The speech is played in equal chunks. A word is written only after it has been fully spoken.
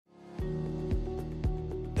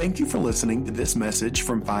Thank you for listening to this message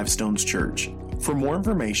from Five Stones Church. For more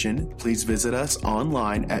information, please visit us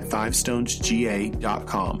online at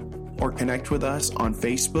fivestonesga.com or connect with us on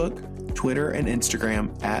Facebook, Twitter, and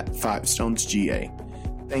Instagram at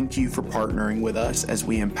fivestonesga. Thank you for partnering with us as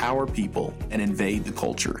we empower people and invade the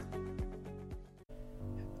culture.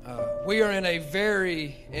 We are in a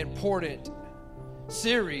very important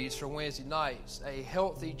series for Wednesday nights, a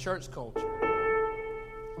healthy church culture.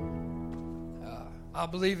 I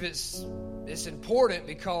believe it's important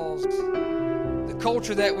because the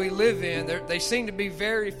culture that we live in, they seem to be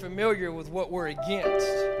very familiar with what we're against,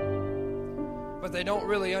 but they don't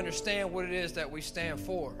really understand what it is that we stand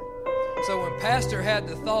for. So when Pastor had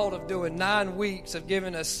the thought of doing 9 weeks of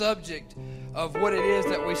giving a subject of what it is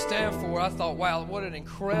that we stand for, I thought, wow, what an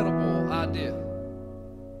incredible idea.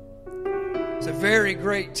 It's a very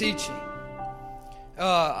great teaching.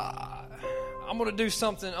 I'm going to do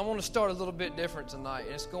something. I want to start a little bit different tonight.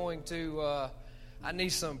 It's going to, I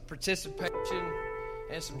need some participation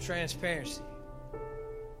and some transparency.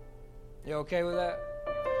 You okay with that?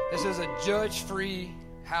 This is a judge-free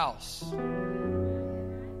house.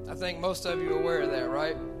 I think most of you are aware of that,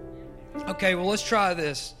 right? Okay, well, let's try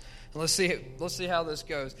this. Let's see how this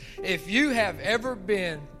goes. If you have ever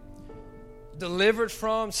been delivered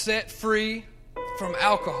from, set free from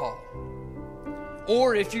alcohol,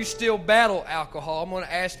 or if you still battle alcohol, I'm going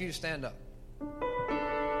to ask you to stand up.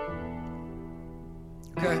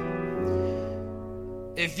 Okay.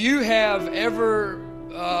 If you have ever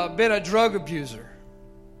been a drug abuser,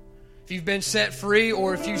 if you've been set free,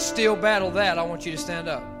 or if you still battle that, I want you to stand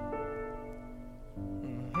up.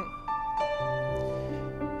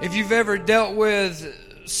 If you've ever dealt with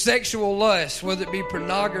sexual lust, whether it be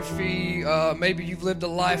pornography, maybe you've lived a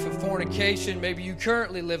life of fornication, maybe you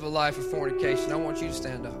currently live a life of fornication, I want you to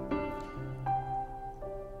stand up.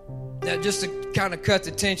 Now, just to kind of cut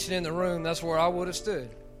the tension in the room, that's where I would have stood.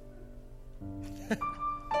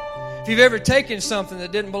 If you've ever taken something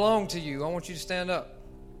that didn't belong to you, I want you to stand up.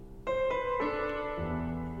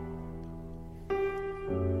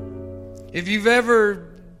 If you've ever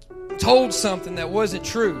told something that wasn't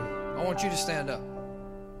true, I want you to stand up.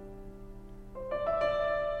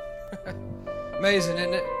 Amazing,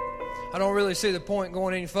 isn't it? I don't really see the point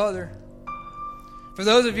going any further. For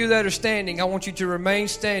those of you that are standing, I want you to remain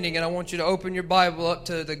standing, and I want you to open your Bible up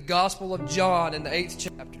to the Gospel of John in the 8th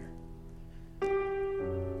chapter.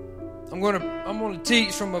 I'm going to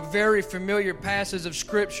teach from a very familiar passage of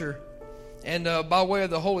Scripture, and by way of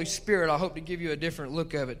the Holy Spirit, I hope to give you a different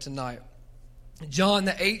look of it tonight. John,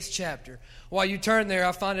 the 8th chapter. While you turn there,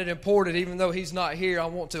 I find it important, even though he's not here, I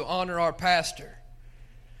want to honor our pastor.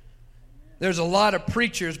 There's a lot of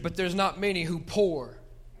preachers, but there's not many who pour.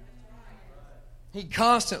 He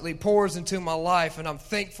constantly pours into my life, and I'm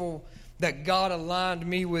thankful that God aligned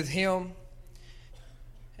me with him.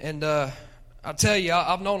 And I tell you,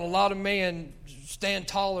 I've known a lot of men stand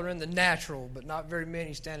taller in the natural, but not very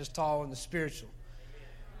many stand as tall in the spiritual.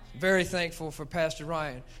 Very thankful for Pastor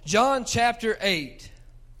Ryan. John chapter 8.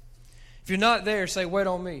 If you're not there, say, wait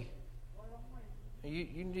on me.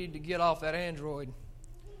 You need to get off that Android.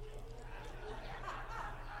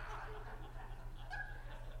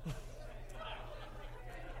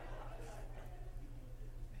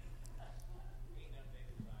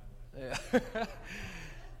 Yeah.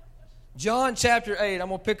 John chapter 8, I'm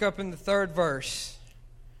going to pick up in the 3rd verse.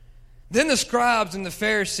 Then the scribes and the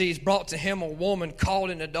Pharisees brought to him a woman caught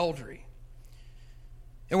in adultery.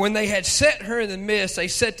 And when they had set her in the midst, they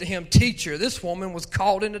said to him, Teacher, this woman was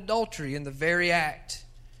caught in adultery in the very act.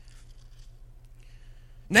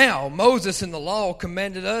 Now, Moses in the law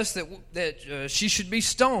commanded us that she should be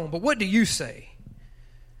stoned. But what do you say?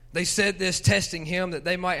 They said this, testing him, that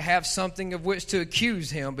they might have something of which to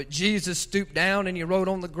accuse him. But Jesus stooped down and he wrote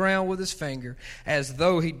on the ground with his finger, as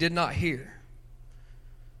though he did not hear.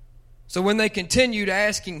 So when they continued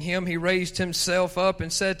asking him, he raised himself up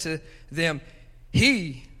and said to them,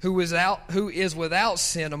 He who is without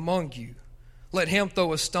sin among you, let him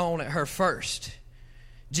throw a stone at her first.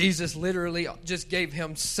 Jesus literally just gave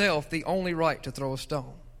himself the only right to throw a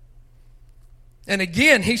stone. And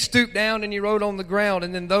again, he stooped down and he wrote on the ground.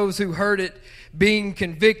 And then those who heard it, being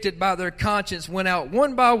convicted by their conscience, went out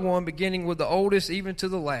one by one, beginning with the oldest even to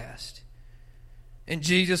the last. And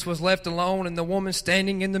Jesus was left alone, and the woman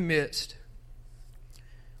standing in the midst.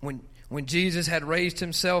 When Jesus had raised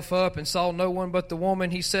himself up and saw no one but the woman,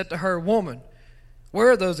 he said to her, Woman, where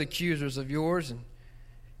are those accusers of yours? And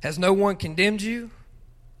has no one condemned you?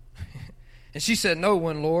 And she said, No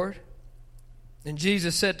one, Lord. And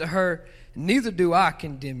Jesus said to her, Neither do I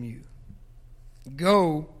condemn you.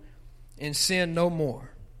 Go and sin no more.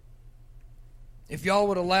 If y'all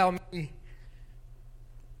would allow me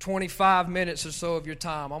 25 minutes or so of your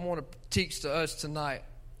time, I want to teach to us tonight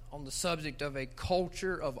on the subject of a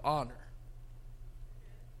culture of honor.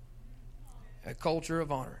 A culture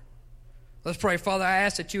of honor. Let's pray. Father, I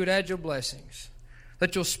ask that you would add your blessings.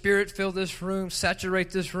 Let your Spirit fill this room,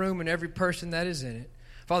 saturate this room and every person that is in it.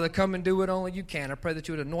 Father, come and do what only you can. I pray that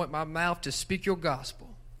you would anoint my mouth to speak your gospel.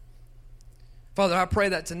 Father, I pray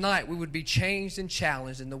that tonight we would be changed and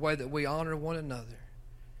challenged in the way that we honor one another.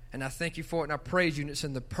 And I thank you for it, and I praise you, and it's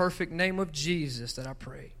in the perfect name of Jesus that I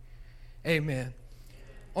pray. Amen.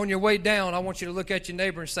 On your way down, I want you to look at your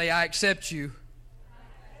neighbor and say, I accept you.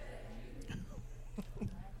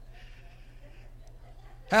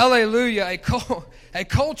 Hallelujah, a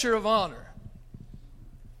culture of honor.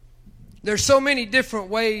 There's so many different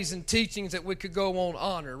ways and teachings that we could go on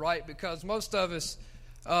honor, right? Because most of us,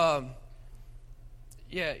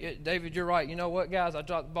 David, you're right. You know what, guys? I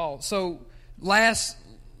dropped the ball. So last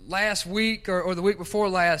week or the week before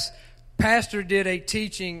last, Pastor did a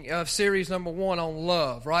teaching of series number 1 on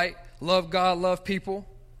love, right? Love God, love people.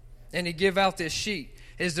 And he gave out this sheet.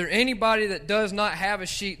 Is there anybody that does not have a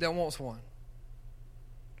sheet that wants one?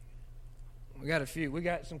 We got a few. We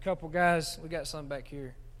got some couple guys. We got some back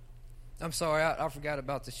here. I'm sorry, I forgot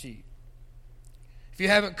about the sheet. If you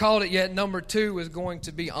haven't called it yet, number 2 is going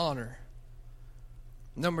to be honor.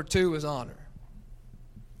 Number 2 is honor.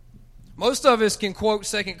 Most of us can quote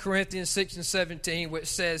 2 Corinthians 6 and 17, which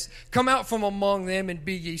says, come out from among them and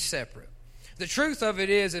be ye separate. The truth of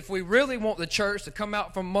it is, if we really want the church to come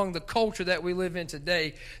out from among the culture that we live in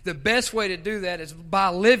today, the best way to do that is by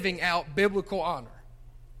living out biblical honor.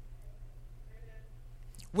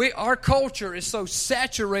 Our culture is so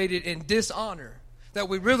saturated in dishonor that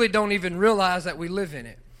we really don't even realize that we live in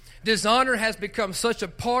it. Dishonor has become such a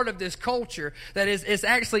part of this culture that it's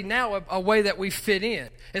actually now a way that we fit in.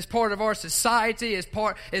 It's part of our society.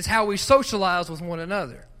 It's how we socialize with one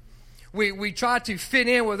another. We try to fit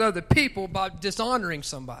in with other people by dishonoring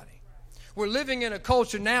somebody. We're living in a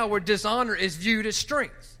culture now where dishonor is viewed as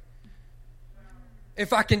strength.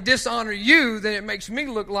 If I can dishonor you, then it makes me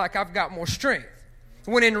look like I've got more strength.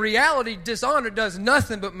 When in reality, dishonor does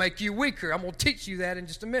nothing but make you weaker. I'm going to teach you that in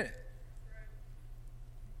just a minute.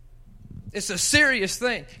 It's a serious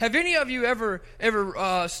thing. Have any of you ever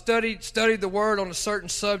studied the Word on a certain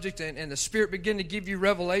subject and the Spirit begin to give you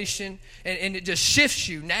revelation and it just shifts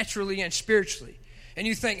you naturally and spiritually? And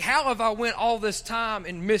you think, how have I went all this time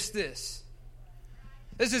and missed this?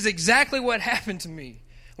 This is exactly what happened to me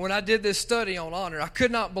when I did this study on honor. I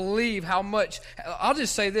could not believe how much, I'll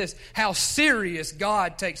just say this, how serious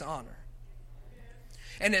God takes honor.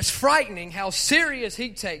 And it's frightening how serious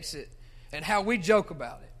He takes it and how we joke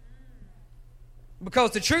about it.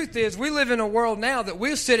 Because the truth is, we live in a world now that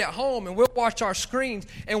we'll sit at home and we'll watch our screens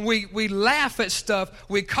and we laugh at stuff.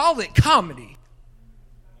 We call it comedy.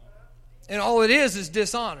 And all it is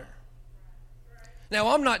dishonor. Now,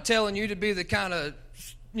 I'm not telling you to be the kind of,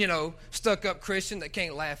 stuck-up Christian that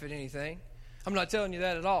can't laugh at anything. I'm not telling you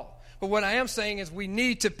that at all. But what I am saying is we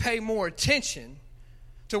need to pay more attention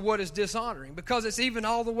to what is dishonoring, because it's even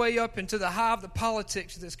all the way up into the high of the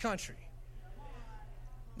politics of this country.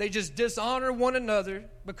 They just dishonor one another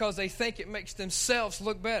because they think it makes themselves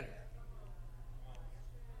look better.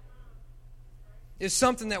 It's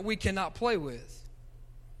something that we cannot play with.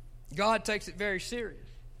 God takes it very serious.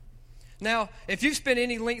 Now, if you've spent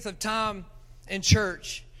any length of time in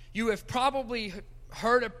church, you have probably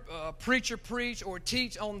heard a preacher preach or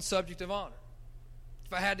teach on the subject of honor,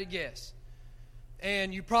 if I had to guess.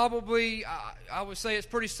 And you probably, I would say it's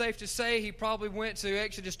pretty safe to say, he probably went to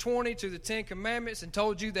Exodus 20, to the 10 Commandments, and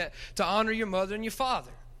told you that to honor your mother and your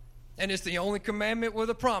father. And it's the only commandment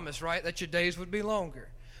with a promise, right, that your days would be longer.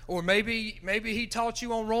 Or maybe he taught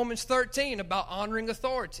you on Romans 13 about honoring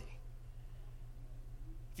authority.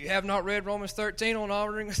 If you have not read Romans 13 on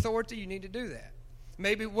honoring authority, you need to do that.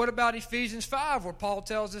 Maybe what about Ephesians 5, where Paul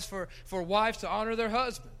tells us for wives to honor their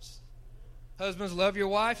husbands. Husbands, love your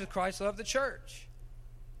wives as Christ loved the church.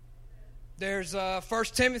 There's 1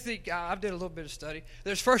 Timothy, I did a little bit of study.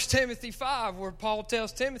 There's 1 Timothy 5, where Paul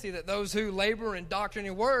tells Timothy that those who labor in doctrine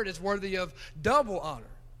and word is worthy of double honor.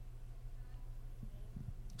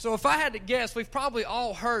 So if I had to guess, we've probably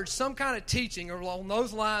all heard some kind of teaching along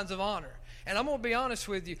those lines of honor. And I'm going to be honest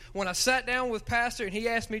with you, when I sat down with Pastor and he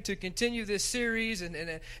asked me to continue this series and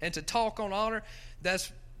to talk on honor,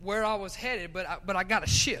 that's where I was headed, but I got a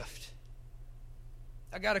shift.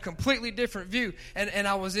 I got a completely different view, and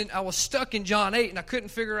I was stuck in John 8, and I couldn't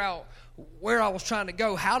figure out where I was trying to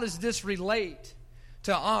go. How does this relate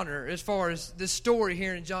to honor as far as this story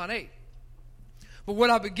here in John 8? But what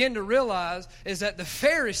I begin to realize is that the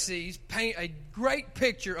Pharisees paint a great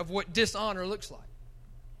picture of what dishonor looks like.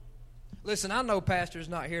 Listen, I know Pastor's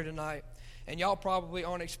not here tonight, and y'all probably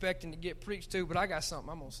aren't expecting to get preached to, but I got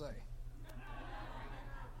something I'm going to say.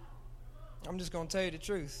 I'm just going to tell you the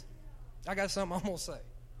truth. I got something I'm going to say.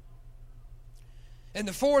 In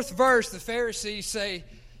the 4th verse, the Pharisees say,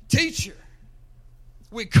 "Teacher,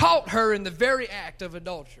 we caught her in the very act of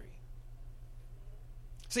adultery."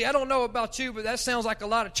 See, I don't know about you, but that sounds like a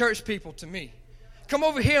lot of church people to me. Come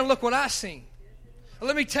over here and look what I seen.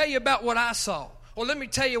 Let me tell you about what I saw. Or let me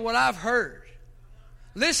tell you what I've heard.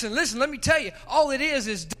 Listen, let me tell you. All it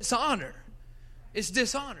is dishonor. It's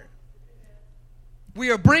dishonor. We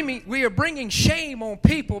are bringing shame on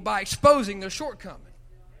people by exposing their shortcoming.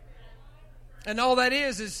 And all that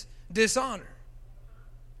is dishonor.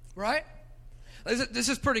 Right? This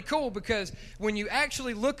is pretty cool because when you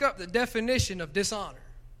actually look up the definition of dishonor,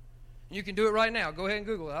 you can do it right now. Go ahead and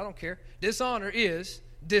Google it. I don't care. Dishonor is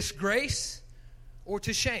disgrace or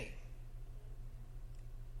to shame.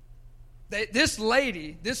 This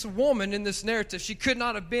lady, this woman in this narrative, she could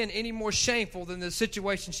not have been any more shameful than the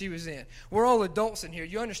situation she was in. We're all adults in here.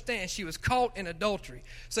 You understand she was caught in adultery.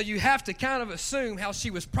 So you have to kind of assume how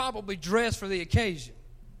she was probably dressed for the occasion.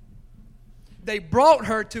 They brought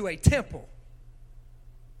her to a temple,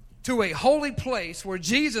 to a holy place where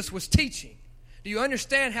Jesus was teaching. Do you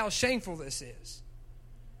understand how shameful this is?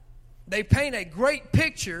 They paint a great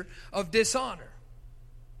picture of dishonor.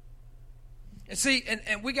 And see,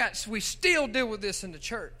 and we still deal with this in the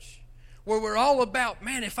church, where we're all about,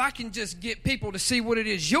 man, if I can just get people to see what it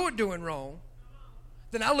is you're doing wrong,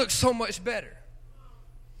 then I look so much better.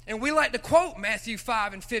 And we like to quote Matthew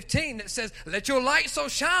 5:15 that says, "Let your light so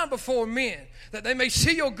shine before men, that they may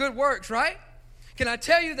see your good works," right? Can I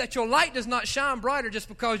tell you that your light does not shine brighter just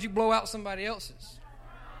because you blow out somebody else's?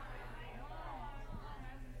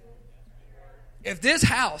 If this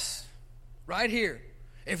house, right here,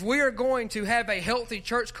 if we are going to have a healthy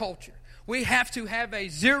church culture, we have to have a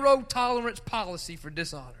zero tolerance policy for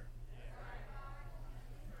dishonor.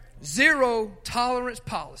 Zero tolerance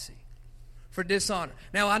policy for dishonor.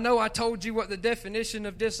 Now, I know I told you what the definition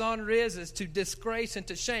of dishonor is to disgrace and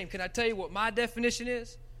to shame. Can I tell you what my definition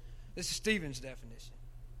is? This is Stephen's definition.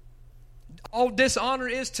 All dishonor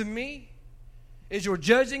is to me is you're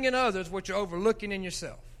judging in others what you're overlooking in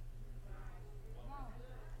yourself.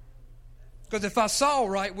 Because if I saw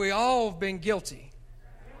right, we all have been guilty.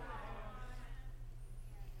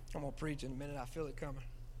 I'm going to preach in a minute. I feel it coming.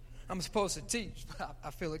 I'm supposed to teach, but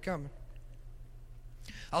I feel it coming.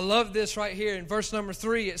 I love this right here. In verse number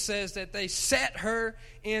 3, it says that they set her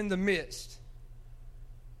in the midst.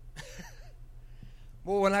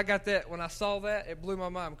 Well, when I saw that, it blew my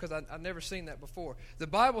mind because I've never seen that before. The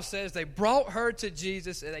Bible says they brought her to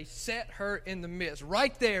Jesus and they set her in the midst.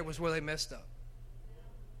 Right there was where they messed up.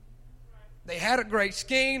 They had a great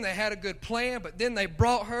scheme, they had a good plan, but then they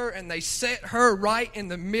brought her and they set her right in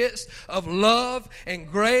the midst of love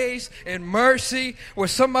and grace and mercy with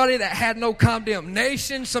somebody that had no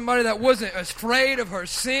condemnation, somebody that wasn't afraid of her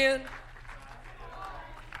sin.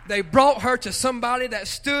 They brought her to somebody that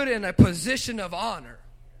stood in a position of honor.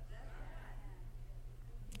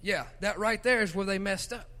 Yeah, that right there is where they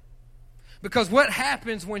messed up. Because what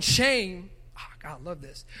happens when shame, God, I love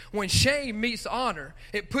this. When shame meets honor,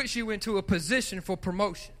 it puts you into a position for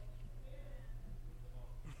promotion.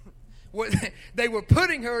 They were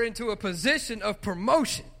putting her into a position of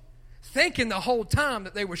promotion, thinking the whole time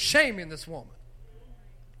that they were shaming this woman.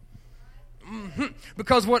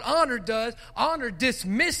 Because what honor does, honor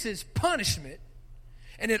dismisses punishment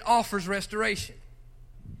and it offers restoration.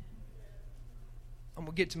 I'm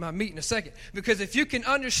going to get to my meat in a second. Because if you can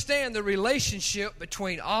understand the relationship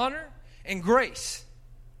between honor and grace,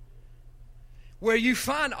 where you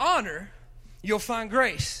find honor, you'll find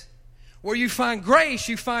grace. Where you find grace,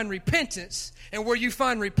 you find repentance. And where you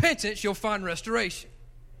find repentance, you'll find restoration.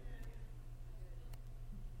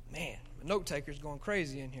 Man, the note taker's going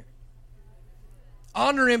crazy in here.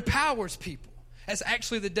 Honor empowers people. That's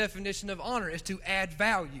actually the definition of honor, is to add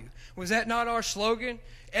value. Was that not our slogan?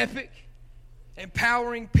 Epic.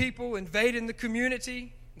 Empowering people, invading the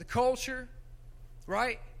community, the culture,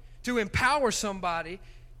 right? To empower somebody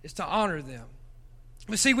is to honor them.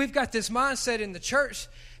 But see, we've got this mindset in the church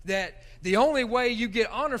that the only way you get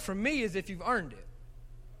honor from me is if you've earned it.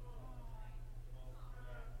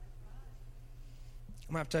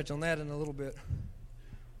 I'm going to have to touch on that in a little bit.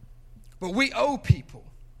 But we owe people.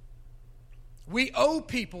 We owe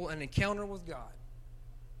people an encounter with God.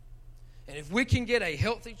 And if we can get a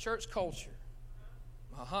healthy church culture,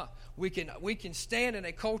 we can stand in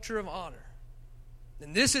a culture of honor.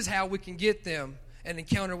 And this is how we can get them an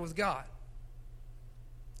encounter with God.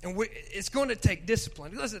 And it's going to take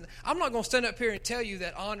discipline. Listen, I'm not going to stand up here and tell you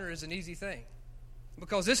that honor is an easy thing,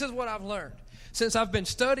 because this is what I've learned. Since I've been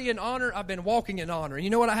studying honor, I've been walking in honor. And you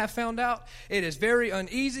know what I have found out? It is very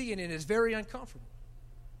uneasy and it is very uncomfortable.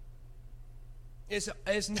 It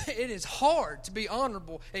is hard to be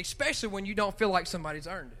honorable, especially when you don't feel like somebody's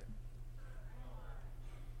earned it.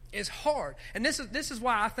 It's hard. And this is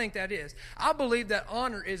why I think that is. I believe that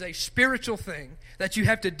honor is a spiritual thing, that you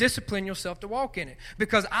have to discipline yourself to walk in it.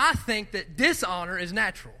 Because I think that dishonor is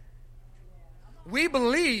natural. We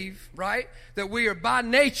believe, right, that we are by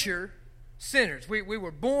nature sinners. We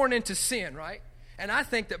were born into sin, right? And I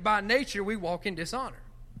think that by nature we walk in dishonor.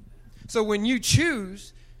 So when you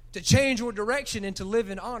choose to change your direction and to live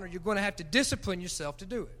in honor, you're going to have to discipline yourself to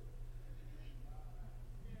do it.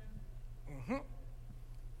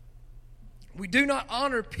 We do not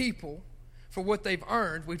honor people for what they've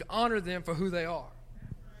earned. We honor them for who they are.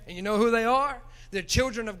 And you know who they are? They're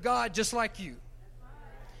children of God just like you.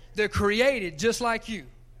 They're created just like you.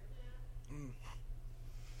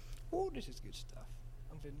 Oh, this is good stuff.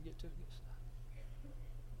 I'm going to get to the good stuff.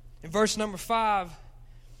 In verse number 5,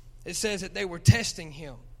 it says that they were testing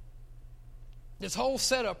him. This whole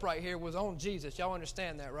setup right here was on Jesus. Y'all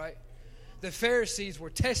understand that, right? The Pharisees were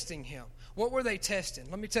testing him. What were they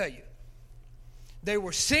testing? Let me tell you. They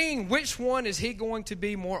were seeing which one is he going to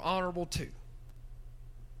be more honorable to.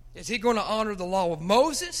 Is he going to honor the law of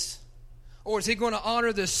Moses, or is he going to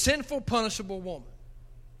honor the sinful, punishable woman?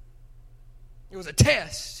 It was a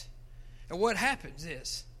test. And what happens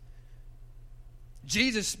is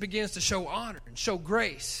Jesus begins to show honor and show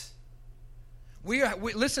grace.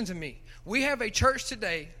 Listen to me. We have a church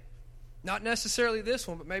today, not necessarily this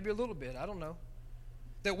one, but maybe a little bit, I don't know,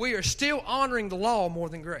 that we are still honoring the law more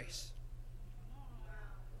than grace.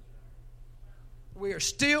 We are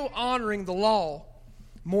still honoring the law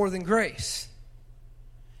more than grace.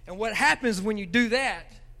 And what happens when you do that,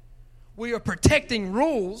 we are protecting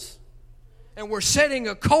rules and we're setting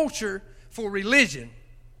a culture for religion.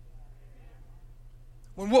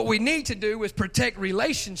 When what we need to do is protect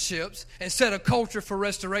relationships and set a culture for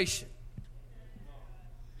restoration.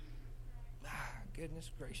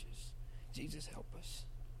 Goodness gracious. Jesus, help us.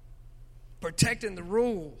 Protecting the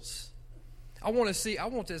rules. I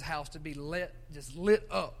want this house to be lit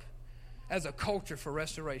up as a culture for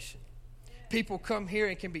restoration. People come here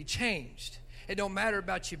and can be changed. It don't matter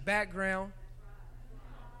about your background.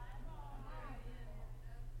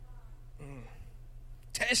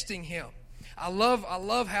 Testing him. I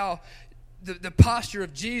love how the posture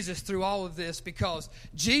of Jesus through all of this, because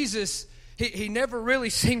Jesus, he never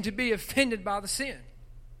really seemed to be offended by the sin.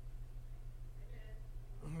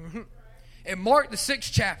 In Mark the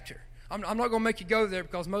 6th chapter, I'm not going to make you go there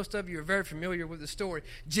because most of you are very familiar with the story.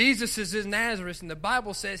 Jesus is in Nazareth, and the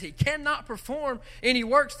Bible says he cannot perform any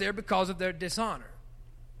works there because of their dishonor.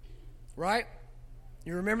 Right?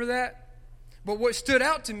 You remember that? But what stood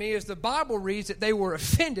out to me is the Bible reads that they were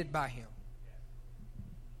offended by him.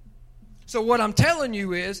 So what I'm telling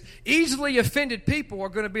you is, easily offended people are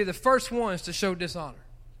going to be the first ones to show dishonor.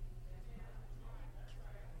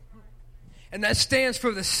 And that stands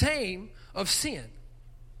for the same of sin.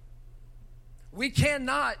 We can't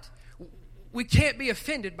be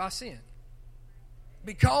offended by sin.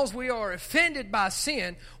 Because we are offended by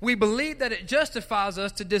sin, we believe that it justifies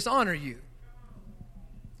us to dishonor you.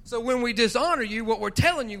 So when we dishonor you, what we're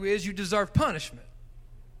telling you is you deserve punishment.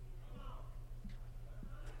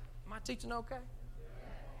 Am I teaching okay?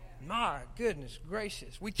 My goodness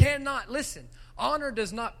gracious. We cannot, listen, honor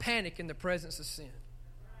does not panic in the presence of sin.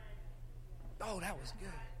 Oh, that was good.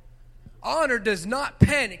 Honor does not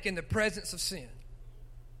panic in the presence of sin.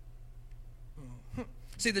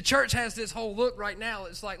 See, the church has this whole look right now.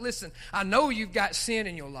 It's like, listen, I know you've got sin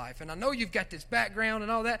in your life, and I know you've got this background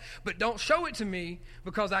and all that, but don't show it to me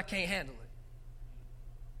because I can't handle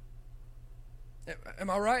it.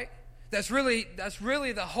 Am I right? That's really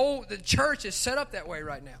the church is set up that way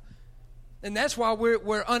right now. And that's why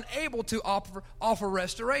we're unable to offer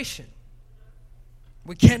restoration.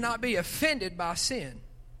 We cannot be offended by sin.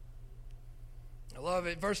 I love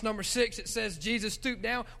it. Verse number 6, it says, Jesus stooped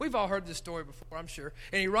down. We've all heard this story before, I'm sure.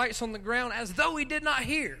 And he writes on the ground as though he did not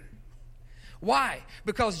hear. Why?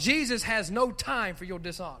 Because Jesus has no time for your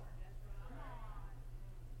dishonor.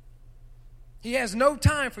 He has no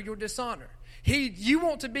time for your dishonor. You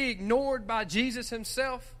want to be ignored by Jesus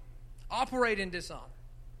himself? Operate in dishonor.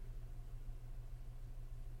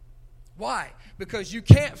 Why? Because you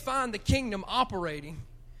can't find the kingdom operating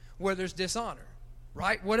where there's dishonor.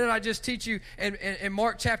 Right? What did I just teach you in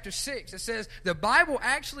Mark chapter 6? It says, the Bible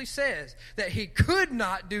actually says that he could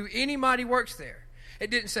not do any mighty works there. It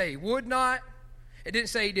didn't say he would not. It didn't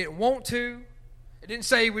say he didn't want to. It didn't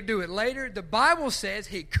say he would do it later. The Bible says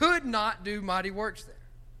he could not do mighty works there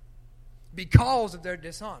because of their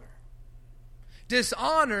dishonor.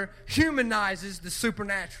 Dishonor humanizes the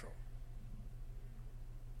supernatural.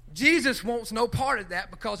 Jesus wants no part of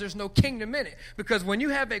that because there's no kingdom in it. Because when you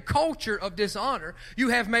have a culture of dishonor, you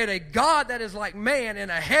have made a God that is like man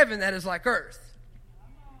and a heaven that is like earth.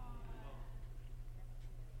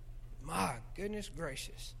 My goodness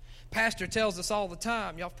gracious. Pastor tells us all the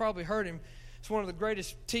time, y'all have probably heard him, it's one of the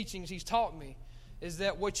greatest teachings he's taught me, is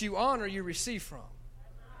that what you honor, you receive from.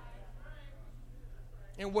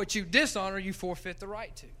 And what you dishonor, you forfeit the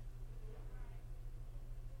right to.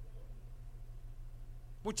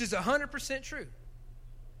 Which is 100% true.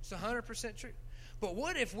 It's 100% true. But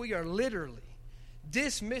what if we are literally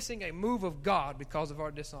dismissing a move of God because of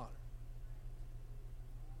our dishonor?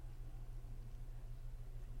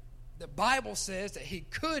 The Bible says that he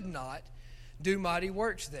could not do mighty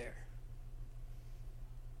works there.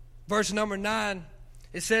 Verse number 9,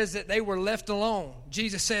 it says that they were left alone.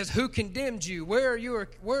 Jesus says, who condemned you? Where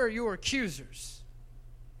are your accusers?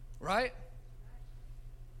 Right?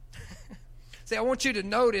 See, I want you to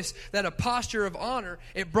notice that a posture of honor,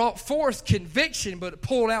 it brought forth conviction, but it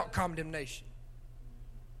pulled out condemnation.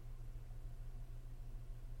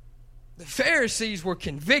 The Pharisees were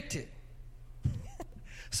convicted,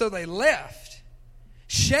 so they left.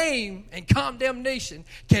 Shame and condemnation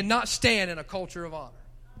cannot stand in a culture of honor.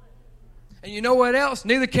 And you know what else?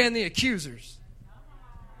 Neither can the accusers.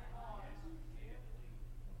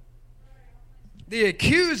 The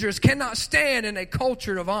accusers cannot stand in a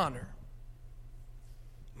culture of honor.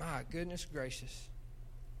 My goodness gracious.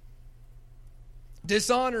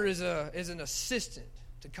 Dishonor is an assistant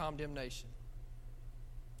to condemnation.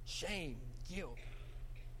 Shame, guilt.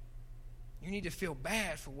 You need to feel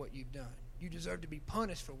bad for what you've done. You deserve to be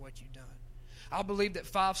punished for what you've done. I believe that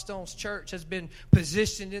Five Stones Church has been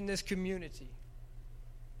positioned in this community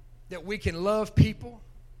that we can love people,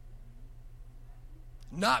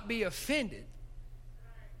 not be offended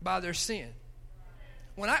by their sin.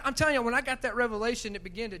 I'm telling you, when I got that revelation, it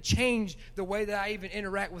began to change the way that I even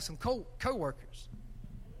interact with some co-workers.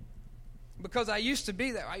 Because I used to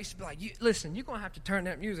be that. I used to be like, listen, you're going to have to turn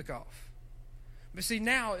that music off. But see,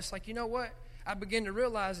 now it's like, you know what? I begin to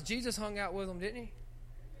realize that Jesus hung out with them, didn't he?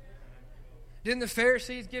 Didn't the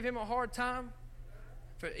Pharisees give him a hard time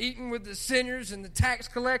for eating with the sinners and the tax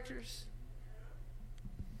collectors?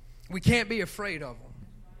 We can't be afraid of them.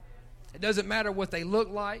 It doesn't matter what they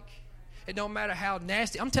look like. It don't matter how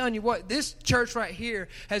nasty. I'm telling you what, this church right here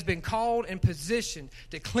has been called and positioned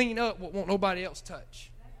to clean up what won't nobody else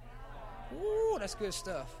touch. Ooh, that's good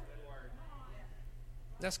stuff.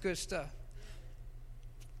 That's good stuff.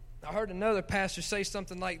 I heard another pastor say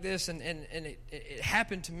something like this, and it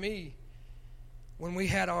happened to me when we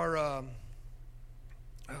had our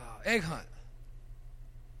egg hunt.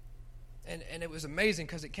 And it was amazing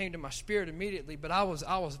because it came to my spirit immediately, but I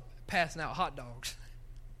was passing out hot dogs.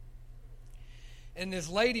 And this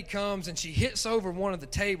lady comes and she hits over one of the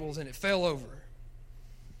tables and it fell over.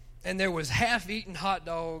 And there was half-eaten hot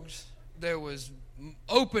dogs. There was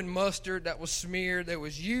open mustard that was smeared. There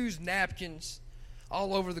was used napkins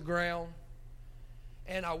all over the ground.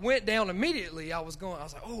 And I went down immediately. I was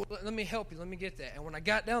like, oh, let me help you. Let me get that. And when I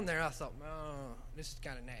got down there, I thought, oh, this is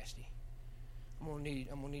kind of nasty. I'm gonna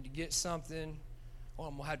need to get something, or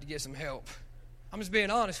I'm gonna have to get some help. I'm just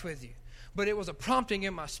being honest with you. But it was a prompting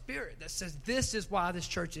in my spirit that says, this is why this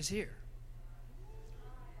church is here.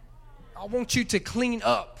 I want you to clean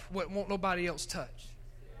up what won't nobody else touch.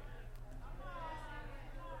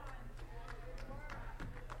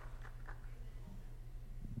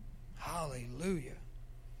 Hallelujah.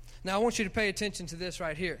 Now, I want you to pay attention to this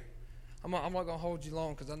right here. I'm not going to hold you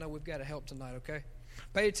long because I know we've got to help tonight, okay?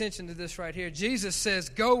 Pay attention to this right here. Jesus says,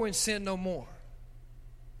 go and sin no more.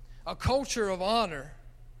 A culture of honor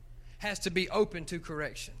has to be open to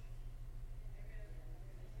correction.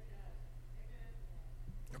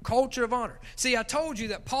 A culture of honor. See, I told you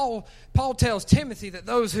that Paul tells Timothy that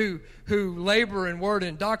those who labor in word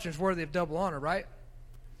and doctrine is worthy of double honor, right?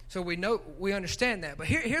 So we understand that. But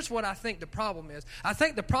here's what I think the problem is. I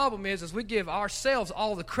think the problem is we give ourselves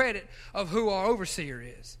all the credit of who our overseer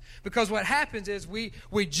is. Because what happens is we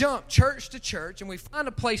jump church to church and we find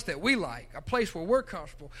a place that we like, a place where we're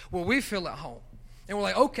comfortable, where we feel at home. And we're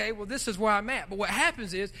like, okay, well, this is where I'm at. But what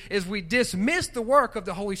happens is we dismiss the work of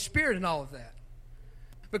the Holy Spirit and all of that.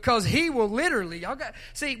 Because he will literally,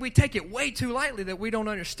 we take it way too lightly that we don't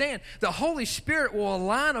understand. The Holy Spirit will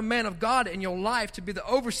align a man of God in your life to be the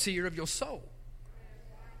overseer of your soul.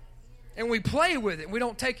 And we play with it. We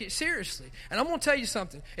don't take it seriously. And I'm going to tell you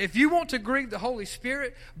something. If you want to grieve the Holy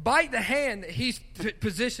Spirit, bite the hand that He's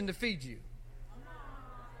positioned to feed you.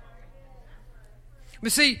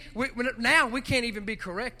 But see, now we can't even be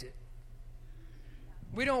corrected.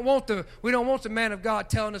 We don't want the man of God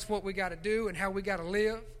telling us what we got to do and how we got to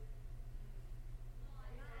live.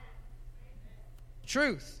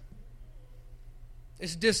 Truth.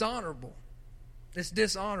 It's dishonorable. It's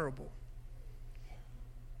dishonorable.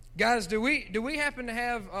 Guys, do we happen to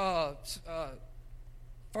have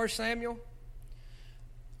 1 Samuel?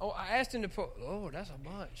 Oh, I asked him to put. Oh, that's a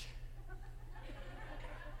bunch.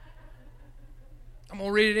 I'm going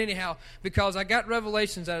to read it anyhow because I got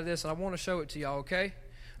revelations out of this and I want to show it to y'all, okay?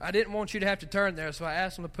 I didn't want you to have to turn there, so I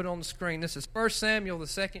asked them to put it on the screen. This is 1 Samuel, the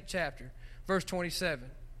 2nd chapter, verse 27,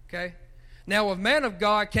 okay? Now a man of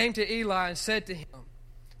God came to Eli and said to him,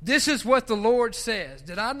 "This is what the Lord says.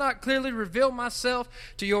 Did I not clearly reveal myself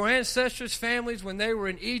to your ancestors' families when they were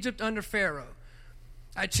in Egypt under Pharaoh?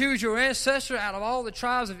 I choose your ancestor out of all the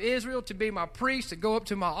tribes of Israel to be my priest, to go up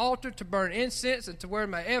to my altar, to burn incense, and to wear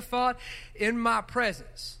my ephod in my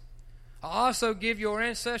presence. I also give your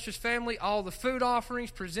ancestors' family all the food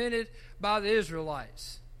offerings presented by the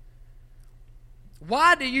Israelites.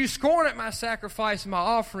 Why do you scorn at my sacrifice and my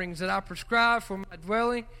offerings that I prescribe for my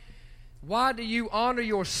dwelling? Why do you honor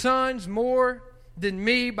your sons more than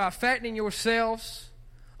me by fattening yourselves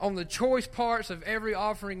on the choice parts of every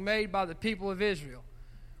offering made by the people of Israel?"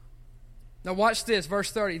 Now watch this,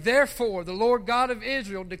 verse 30. "Therefore, the Lord God of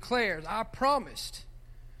Israel declares, I promised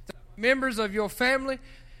that members of your family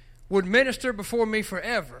would minister before me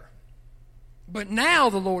forever. But now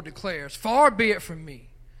the Lord declares, far be it from me.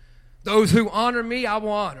 Those who honor me I will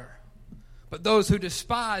honor, but those who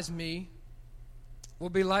despise me will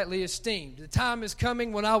be lightly esteemed. The time is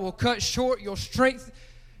coming when I will cut short your strength."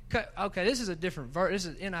 Okay, this is a different verse.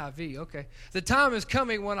 This is NIV, okay. "The time is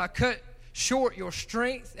coming when I cut short your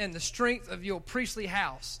strength and the strength of your priestly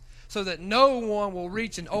house, so that no one will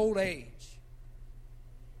reach an old age."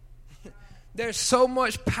 There's so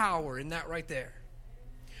much power in that right there.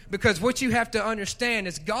 Because what you have to understand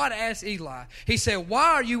is God asked Eli, He said, "Why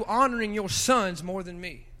are you honoring your sons more than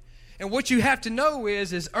me?" And what you have to know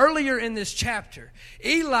is earlier in this chapter,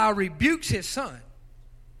 Eli rebukes his son.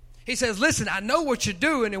 He says, "Listen, I know what you're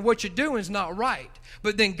doing, and what you're doing is not right."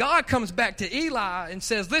 But then God comes back to Eli and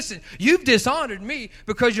says, "Listen, you've dishonored me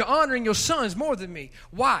because you're honoring your sons more than me."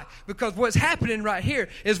 Why? Because what's happening right here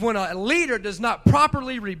is when a leader does not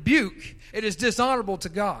properly rebuke, it is dishonorable to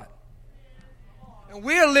God. And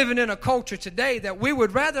we are living in a culture today that we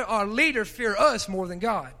would rather our leader fear us more than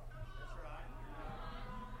God.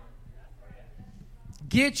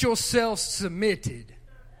 Get yourself submitted.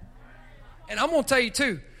 And I'm going to tell you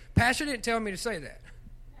too, Pastor didn't tell me to say that.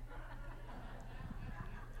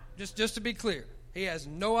 Just to be clear, he has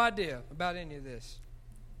no idea about any of this.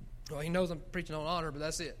 Well, he knows I'm preaching on honor, but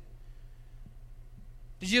that's it.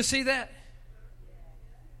 Did you see that?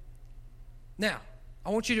 Now, I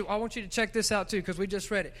want you to check this out too, because we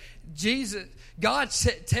just read it. God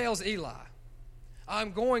tells Eli,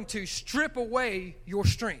 "I'm going to strip away your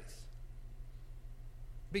strength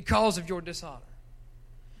because of your dishonor."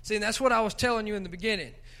 See, and that's what I was telling you in the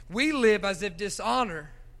beginning. We live as if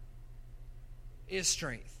dishonor is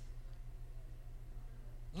strength.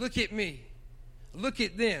 Look at me. Look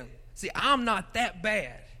at them. See, I'm not that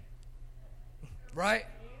bad. Right?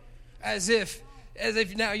 As if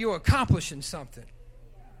now you're accomplishing something.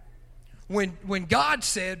 When God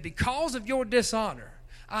said, "Because of your dishonor,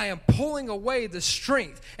 I am pulling away the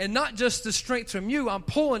strength," and not just the strength from you, I'm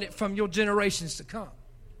pulling it from your generations to come.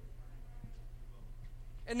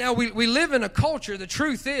 And now we live in a culture, the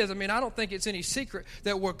truth is, I don't think it's any secret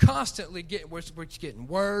that we're constantly getting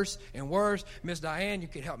worse and worse. Miss Diane, you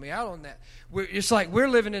could help me out on that. It's like we're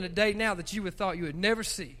living in a day now that you would thought you would never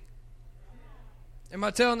see. Am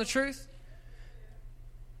I telling the truth?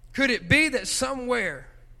 Could it be that somewhere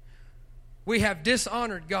we have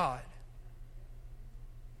dishonored God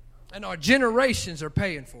and our generations are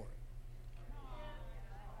paying for it?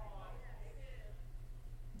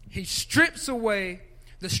 He strips away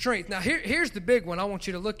the strength. Now, here's the big one I want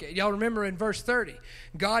you to look at. Y'all remember in verse 30,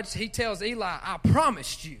 He tells Eli, "I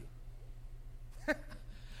promised you.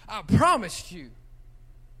 I promised you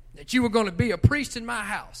that you were going to be a priest in my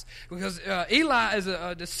house." Because Eli is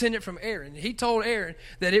a descendant from Aaron. He told Aaron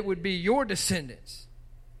that it would be your descendants.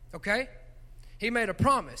 Okay? He made a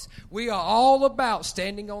promise. We are all about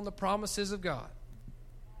standing on the promises of God.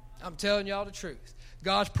 I'm telling y'all the truth.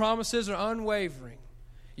 God's promises are unwavering.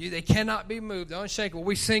 They cannot be moved. They're unshakable.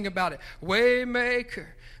 We sing about it. Waymaker,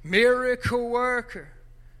 miracle worker.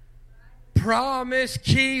 promise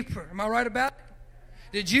keeper. Am I right about it?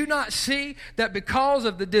 Did you not see that because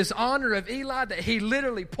of the dishonor of Eli that he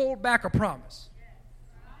literally pulled back a promise?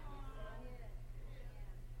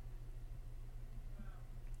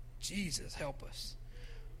 Jesus, help us.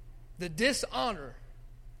 The dishonor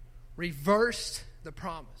reversed the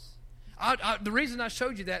promise. The reason I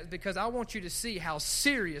showed you that is because I want you to see how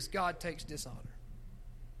serious God takes dishonor.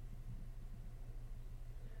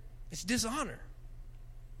 It's dishonor.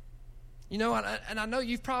 You know, and I know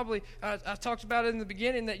you've probably, I talked about it in the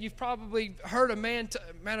beginning, that you've probably heard a man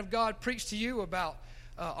of God preach to you about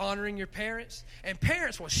honoring your parents. And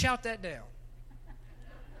parents will shout that down.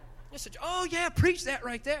 They say, oh yeah, preach that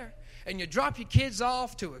right there. And you drop your kids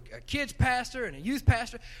off to a kids pastor and a youth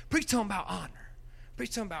pastor. Preach to them about honor.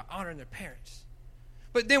 Preach to them about honoring their parents.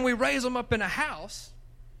 But then we raise them up in a house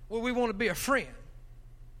where we want to be a friend.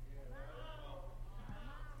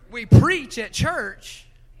 We preach at church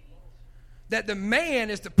that the man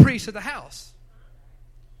is the priest of the house.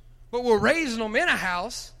 But we're raising them in a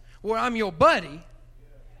house where I'm your buddy,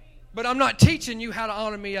 but I'm not teaching you how to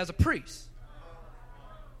honor me as a priest.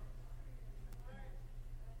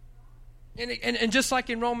 And just like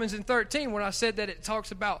in Romans 13, when I said that it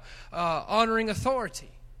talks about honoring authority,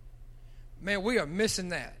 man, we are missing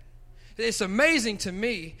that. It's amazing to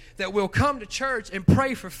me that we'll come to church and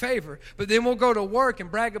pray for favor, but then we'll go to work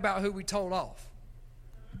and brag about who we told off.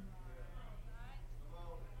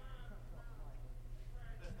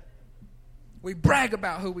 We brag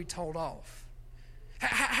about who we told off.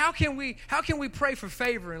 How can we pray for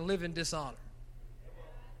favor and live in dishonor?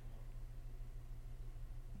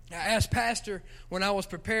 I asked Pastor when I was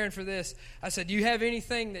preparing for this, I said, do you have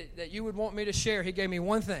anything that you would want me to share? He gave me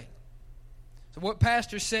one thing. So what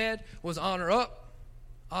Pastor said was honor up,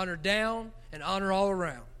 honor down, and honor all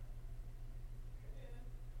around.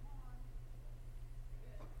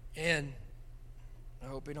 And I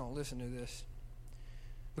hope he don't listen to this.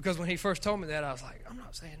 Because when he first told me that, I was like, I'm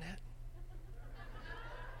not saying that.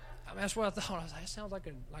 I mean, that's what I thought. I was like, it sounds like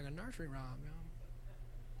a nursery rhyme. You know?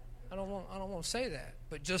 I don't want to say that.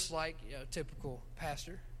 But just like a typical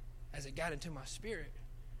pastor, as it got into my spirit,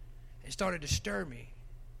 it started to stir me.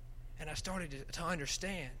 And I started to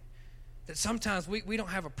understand that sometimes we don't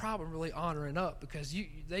have a problem really honoring up because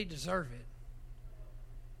they deserve it.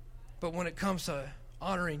 But when it comes to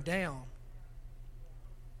honoring down,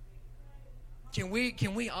 can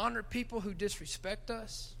we honor people who disrespect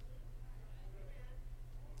us?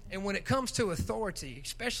 And when it comes to authority,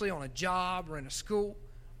 especially on a job or in a school,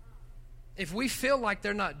 if we feel like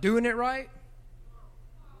they're not doing it right,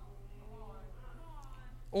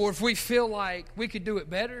 or if we feel like we could do it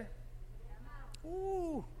better,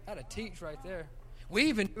 ooh, that'll teach right there. We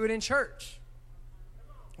even do it in church.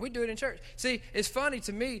 We do it in church. See, it's funny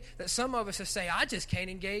to me that some of us will say, I just can't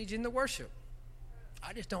engage in the worship.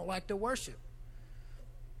 I just don't like to worship.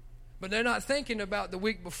 But they're not thinking about the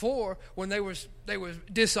week before when they was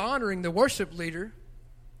dishonoring the worship leader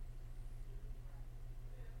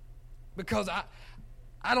because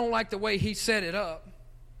I don't like the way he set it up.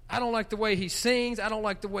 I don't like the way he sings. I don't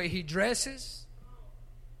like the way he dresses.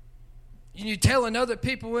 And you're telling other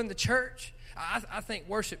people in the church, I think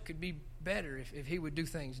worship could be better if he would do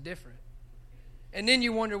things different. And then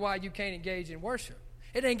you wonder why you can't engage in worship.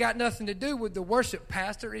 It ain't got nothing to do with the worship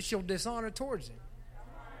pastor. It's your dishonor towards him.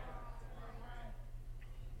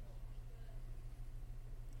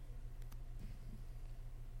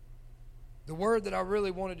 The word that I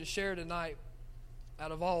really wanted to share tonight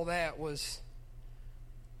out of all that was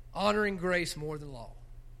honoring grace more than law.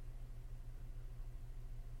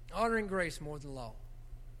 Honoring grace more than law.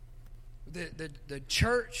 The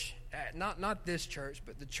church, not this church,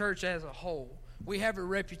 but the church as a whole, we have a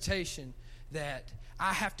reputation that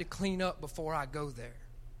I have to clean up before I go there.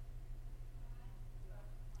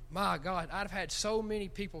 My God, I've had so many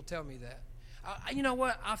people tell me that. You know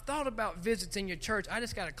what? I've thought about visiting your church. I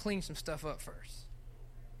just got to clean some stuff up first.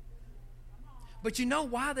 But you know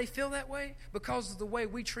why they feel that way? Because of the way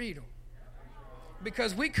we treat them.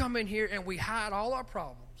 Because we come in here and we hide all our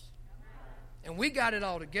problems. And we got it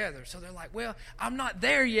all together. So they're like, well, I'm not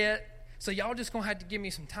there yet, so y'all just going to have to give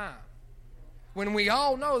me some time. When we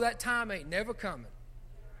all know that time ain't never coming.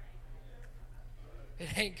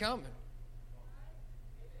 It ain't coming.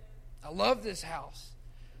 I love this house.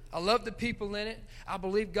 I love the people in it. I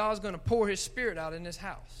believe God's going to pour His Spirit out in this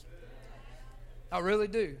house. I really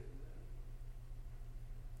do.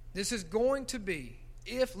 This is going to be,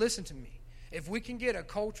 listen to me, if we can get a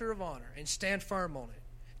culture of honor and stand firm on it,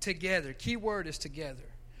 together, key word is together.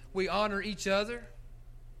 We honor each other.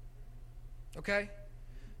 Okay?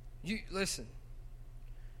 You listen.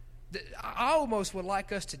 I almost would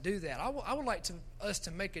like us to do that. I would like us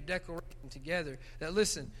to make a declaration together that,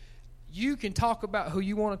 listen, you can talk about who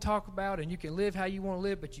you want to talk about and you can live how you want to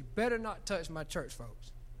live, but you better not touch my church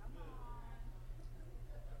folks.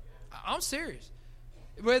 I'm serious.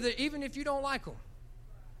 Even if you don't like them.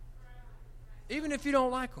 Even if you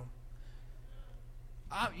don't like them.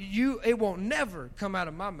 It won't never come out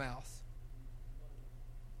of my mouth.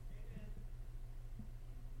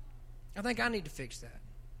 I think I need to fix that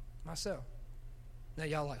myself. Now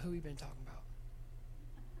y'all like, who you been talking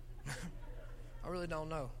about? I really don't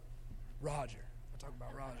know. Roger. I talk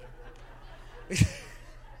about Roger.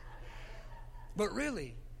 But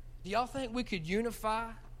really, do y'all think we could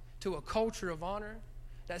unify to a culture of honor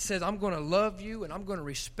that says, I'm going to love you and I'm going to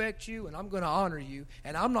respect you and I'm going to honor you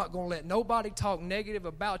and I'm not going to let nobody talk negative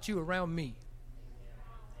about you around me?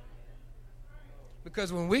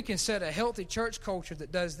 Because when we can set a healthy church culture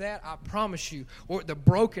that does that, I promise you, the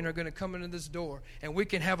broken are going to come into this door and we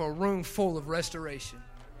can have a room full of restoration.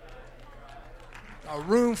 A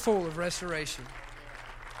room full of restoration.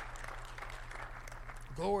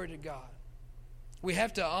 Glory to God. We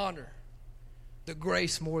have to honor the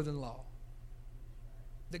grace more than law.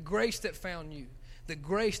 The grace that found you. The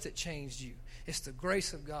grace that changed you. It's the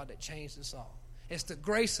grace of God that changed us all. It's the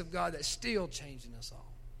grace of God that's still changing us all.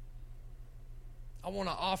 I want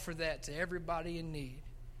to offer that to everybody in need.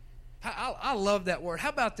 I love that word. How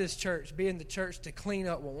about this church being the church to clean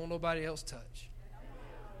up what won't nobody else touch?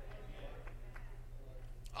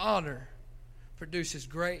 Honor produces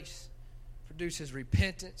grace, produces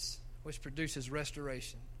repentance, which produces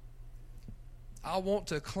restoration. I want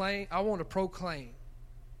to proclaim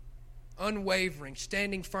unwavering,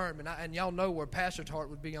 standing firm, and y'all know where Pastor's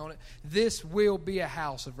heart would be on it. This will be a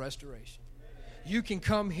house of restoration. You can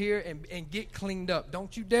come here and get cleaned up.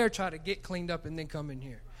 Don't you dare try to get cleaned up and then come in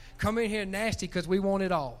here. Come in here nasty because we want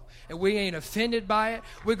it all. And we ain't offended by it.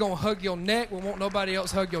 We're going to hug your neck. We won't nobody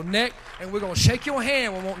else hug your neck. And we're going to shake your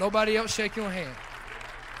hand. We won't nobody else shake your hand.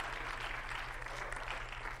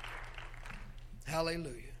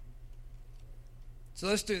 Hallelujah. So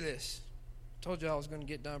let's do this. I told you I was going to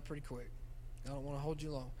get done pretty quick. I don't want to hold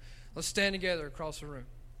you long. Let's stand together across the room.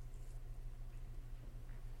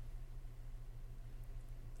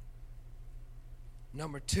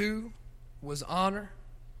 Number 2 was honor.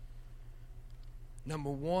 Number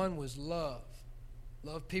 1 was love.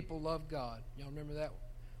 Love people, love God. Y'all remember that?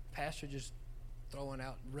 Pastor just throwing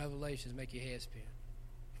out revelations make your head spin.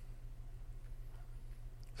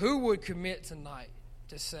 Who would commit tonight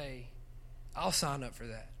to say, I'll sign up for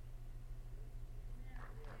that?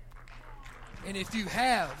 And if you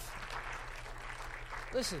have,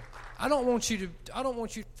 listen, I don't want you to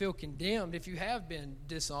feel condemned if you have been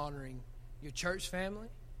dishonoring your church family,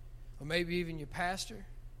 or maybe even your pastor.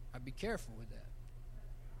 I'd be careful with that.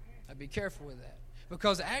 I'd be careful with that.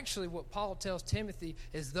 Because actually what Paul tells Timothy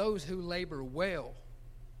is those who labor well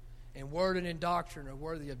in word and in doctrine are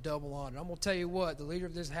worthy of double honor. I'm going to tell you what, the leader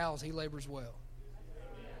of this house, he labors well.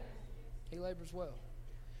 He labors well.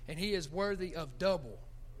 And he is worthy of double.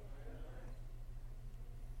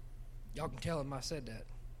 Y'all can tell him I said that.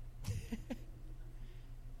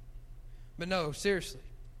 But no, seriously.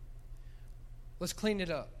 Let's clean it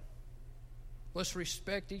up. Let's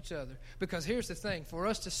respect each other. Because here's the thing. For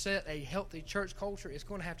us to set a healthy church culture, it's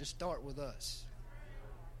going to have to start with us.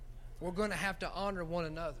 We're going to have to honor one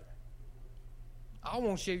another. I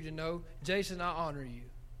want you to know, Jason, I honor you.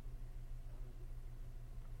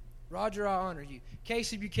 Roger, I honor you.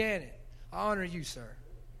 Casey Buchanan, I honor you, sir.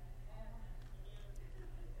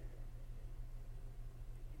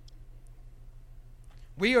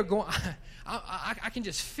 We are going... I can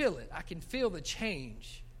just feel it. I can feel the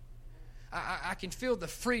change. I can feel the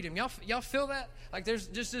freedom. Y'all feel that? Like there's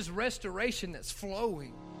just this restoration that's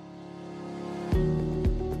flowing.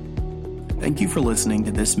 Thank you for listening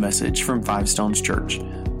to this message from Five Stones Church.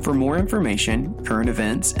 For more information, current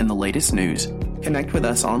events, and the latest news, connect with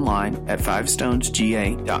us online at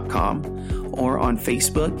fivestonesga.com or on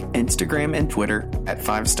Facebook, Instagram, and Twitter at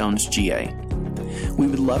fivestonesga. We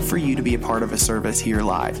would love for you to be a part of a service here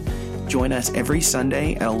live. Join us every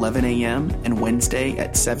Sunday at 11 a.m. and Wednesday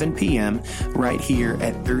at 7 p.m. right here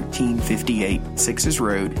at 1358 Sixes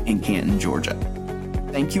Road in Canton, Georgia.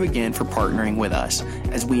 Thank you again for partnering with us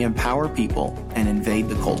as we empower people and invade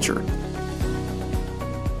the culture.